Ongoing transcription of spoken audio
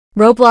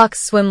Roblox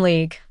Swim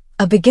League,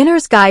 a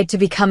beginner's guide to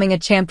becoming a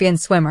champion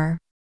swimmer.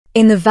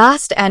 In the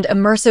vast and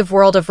immersive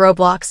world of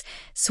Roblox,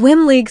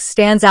 Swim League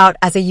stands out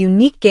as a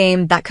unique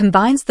game that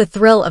combines the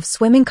thrill of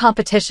swimming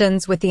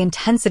competitions with the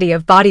intensity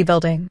of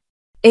bodybuilding.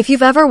 If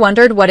you've ever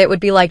wondered what it would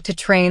be like to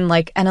train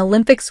like an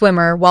Olympic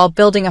swimmer while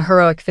building a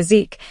heroic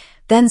physique,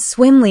 then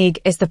Swim League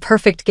is the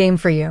perfect game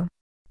for you.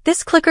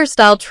 This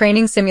clicker-style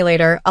training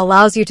simulator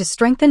allows you to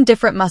strengthen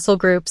different muscle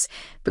groups,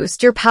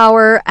 boost your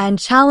power, and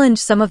challenge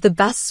some of the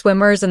best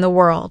swimmers in the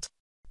world.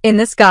 In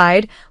this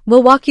guide,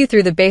 we'll walk you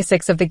through the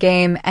basics of the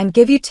game and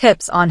give you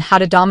tips on how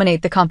to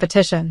dominate the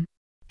competition.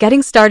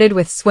 Getting started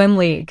with Swim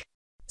League.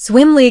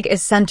 Swim League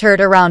is centered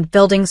around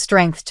building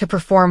strength to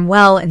perform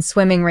well in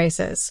swimming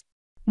races.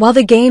 While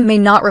the game may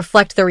not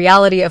reflect the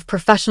reality of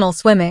professional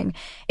swimming,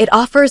 it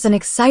offers an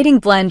exciting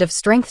blend of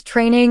strength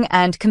training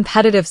and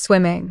competitive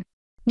swimming.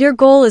 Your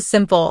goal is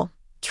simple: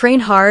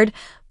 train hard,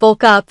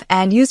 bulk up,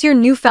 and use your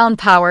newfound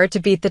power to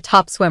beat the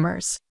top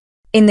swimmers.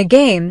 In the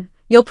game,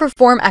 you'll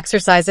perform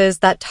exercises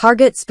that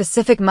target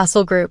specific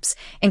muscle groups,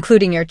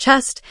 including your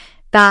chest,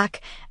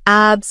 back,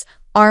 abs,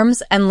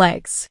 arms, and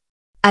legs.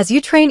 As you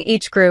train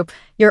each group,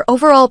 your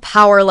overall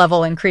power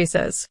level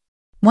increases.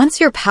 Once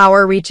your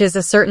power reaches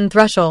a certain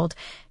threshold,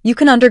 you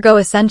can undergo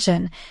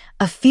ascension,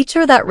 a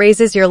feature that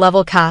raises your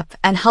level cap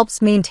and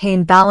helps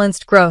maintain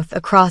balanced growth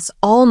across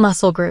all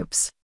muscle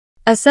groups.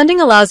 Ascending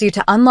allows you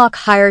to unlock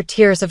higher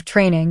tiers of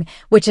training,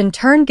 which in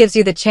turn gives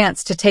you the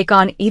chance to take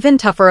on even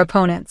tougher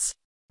opponents.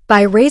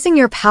 By raising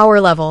your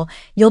power level,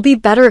 you'll be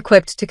better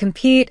equipped to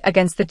compete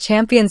against the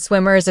champion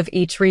swimmers of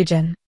each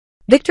region.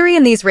 Victory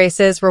in these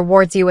races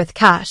rewards you with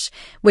cash,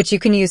 which you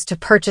can use to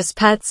purchase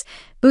pets,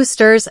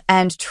 boosters,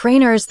 and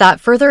trainers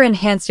that further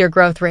enhance your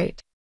growth rate.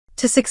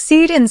 To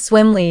succeed in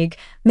Swim League,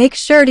 make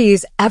sure to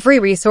use every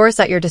resource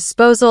at your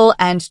disposal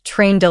and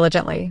train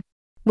diligently.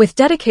 With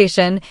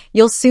dedication,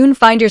 you'll soon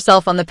find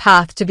yourself on the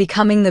path to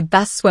becoming the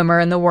best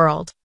swimmer in the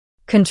world.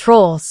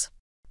 Controls.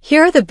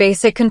 Here are the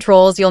basic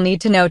controls you'll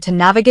need to know to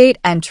navigate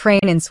and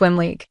train in Swim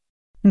League.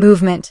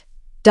 Movement.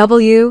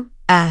 W,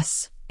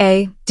 S,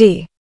 A,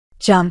 D.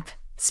 Jump.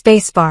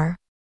 Spacebar.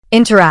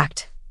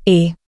 Interact.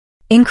 E.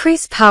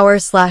 Increase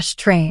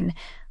power/train.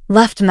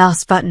 Left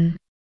mouse button.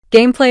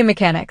 Gameplay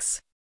mechanics.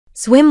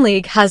 Swim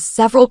League has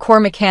several core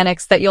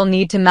mechanics that you'll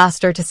need to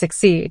master to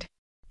succeed.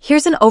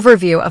 Here's an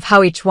overview of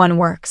how each one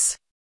works.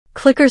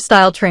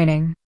 Clicker-style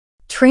training.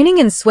 Training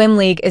in Swim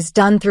League is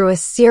done through a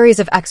series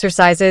of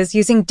exercises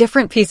using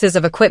different pieces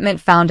of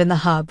equipment found in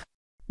the hub.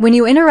 When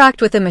you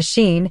interact with a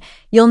machine,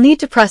 you'll need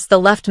to press the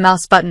left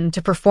mouse button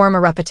to perform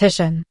a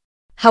repetition.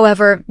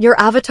 However, your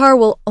avatar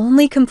will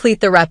only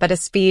complete the rep at a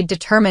speed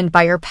determined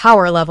by your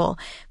power level,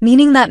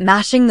 meaning that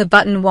mashing the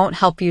button won't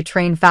help you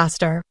train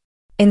faster.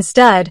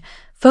 Instead,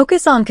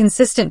 focus on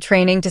consistent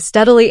training to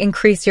steadily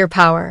increase your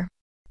power.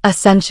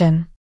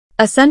 Ascension.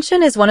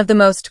 Ascension is one of the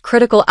most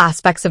critical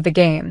aspects of the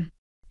game.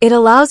 It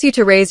allows you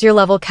to raise your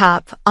level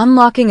cap,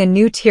 unlocking a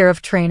new tier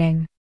of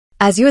training.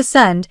 As you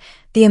ascend,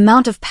 the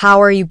amount of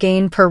power you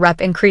gain per rep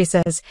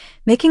increases,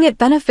 making it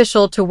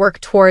beneficial to work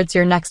towards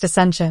your next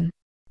ascension.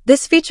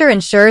 This feature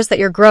ensures that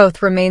your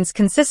growth remains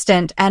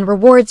consistent and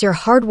rewards your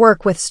hard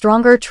work with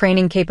stronger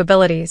training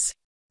capabilities.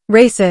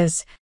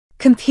 Races.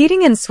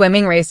 Competing in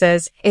swimming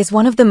races is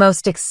one of the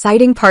most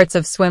exciting parts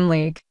of Swim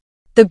League.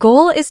 The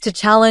goal is to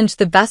challenge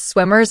the best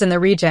swimmers in the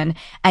region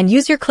and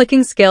use your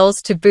clicking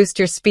skills to boost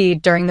your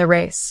speed during the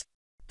race.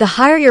 The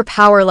higher your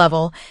power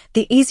level,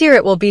 the easier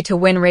it will be to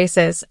win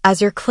races,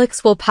 as your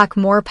clicks will pack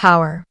more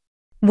power.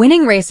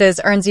 Winning races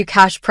earns you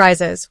cash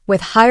prizes,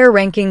 with higher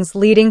rankings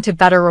leading to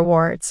better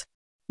rewards.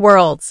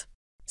 Worlds.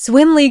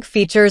 Swim League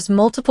features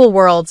multiple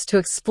worlds to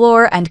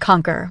explore and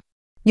conquer.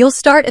 You'll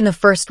start in the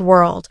first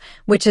world,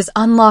 which is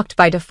unlocked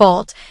by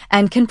default,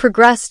 and can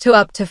progress to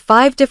up to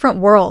 5 different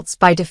worlds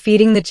by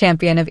defeating the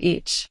champion of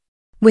each.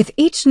 With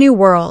each new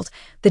world,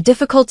 the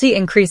difficulty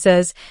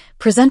increases,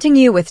 presenting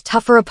you with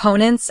tougher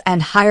opponents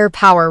and higher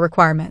power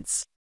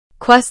requirements.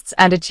 Quests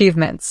and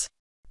achievements.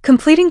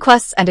 Completing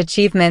quests and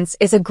achievements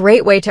is a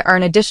great way to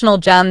earn additional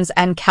gems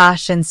and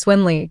cash in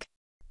Swim League.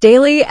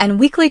 Daily and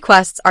weekly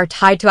quests are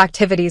tied to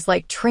activities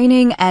like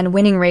training and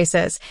winning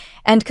races,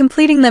 and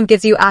completing them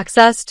gives you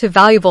access to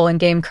valuable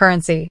in-game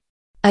currency.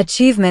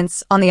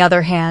 Achievements, on the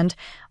other hand,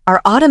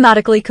 are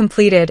automatically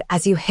completed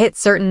as you hit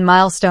certain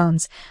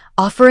milestones,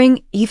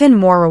 offering even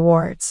more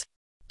rewards.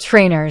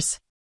 Trainers.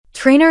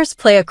 Trainers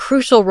play a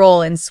crucial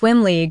role in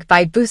Swim League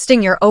by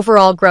boosting your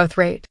overall growth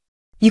rate.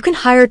 You can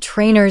hire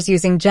trainers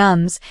using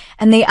gems,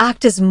 and they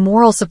act as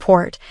moral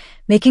support,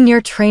 making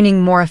your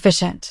training more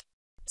efficient.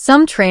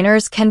 Some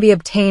trainers can be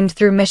obtained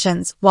through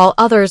missions, while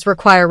others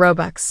require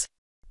Robux.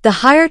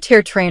 The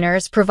higher-tier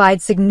trainers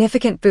provide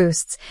significant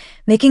boosts,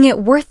 making it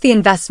worth the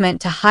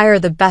investment to hire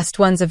the best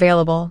ones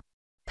available.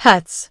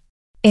 Pets.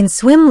 In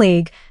Swim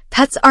League,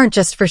 pets aren't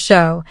just for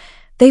show.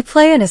 They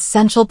play an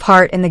essential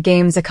part in the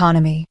game's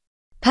economy.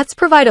 Pets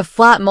provide a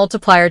flat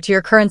multiplier to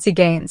your currency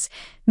gains,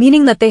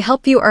 meaning that they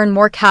help you earn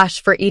more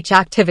cash for each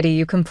activity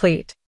you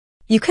complete.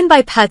 You can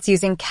buy pets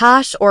using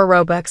cash or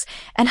Robux,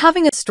 and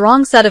having a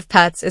strong set of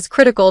pets is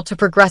critical to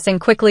progressing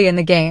quickly in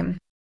the game.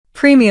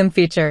 Premium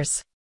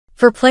features.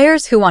 For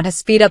players who want to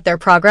speed up their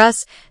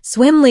progress,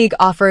 Swim League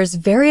offers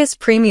various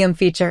premium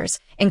features,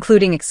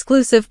 including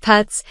exclusive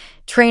pets,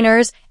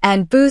 trainers,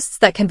 and boosts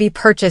that can be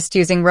purchased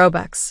using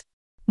Robux.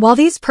 While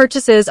these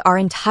purchases are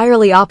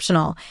entirely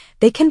optional,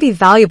 they can be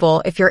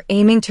valuable if you're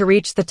aiming to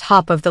reach the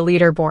top of the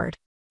leaderboard.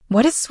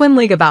 What is Swim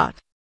League about?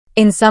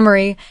 In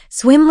summary,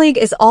 Swim League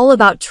is all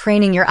about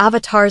training your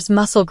avatar's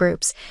muscle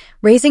groups,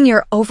 raising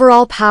your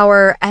overall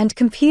power, and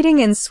competing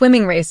in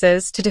swimming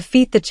races to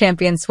defeat the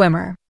champion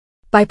swimmer.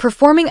 By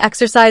performing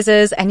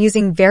exercises and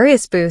using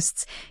various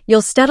boosts,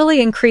 you'll steadily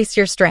increase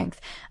your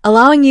strength,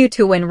 allowing you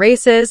to win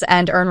races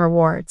and earn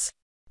rewards.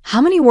 How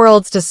many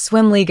worlds does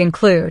Swim League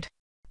include?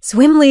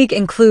 Swim League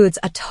includes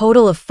a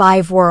total of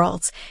 5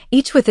 worlds,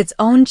 each with its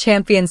own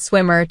champion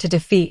swimmer to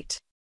defeat.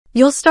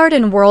 You'll start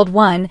in World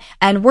 1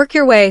 and work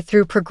your way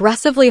through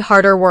progressively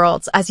harder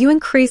worlds as you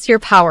increase your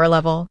power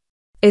level.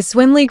 Is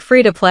Swim League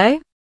free to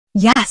play?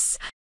 Yes!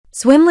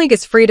 Swim League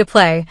is free to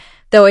play,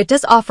 though it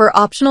does offer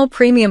optional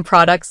premium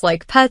products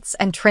like pets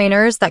and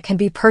trainers that can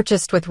be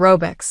purchased with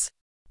Robux.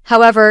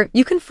 However,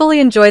 you can fully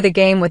enjoy the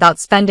game without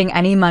spending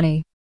any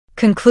money.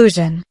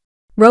 Conclusion.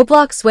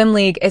 Roblox Swim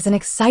League is an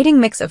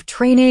exciting mix of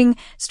training,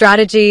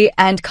 strategy,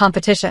 and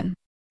competition.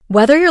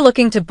 Whether you're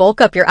looking to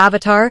bulk up your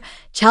avatar,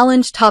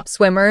 challenge top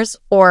swimmers,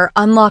 or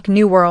unlock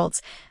new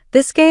worlds,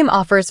 this game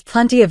offers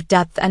plenty of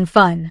depth and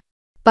fun.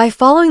 By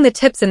following the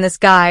tips in this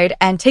guide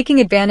and taking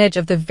advantage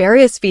of the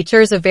various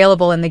features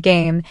available in the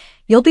game,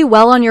 you'll be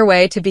well on your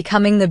way to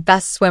becoming the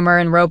best swimmer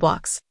in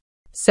Roblox.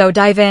 So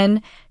dive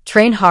in,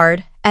 train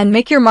hard, and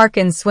make your mark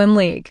in Swim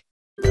League.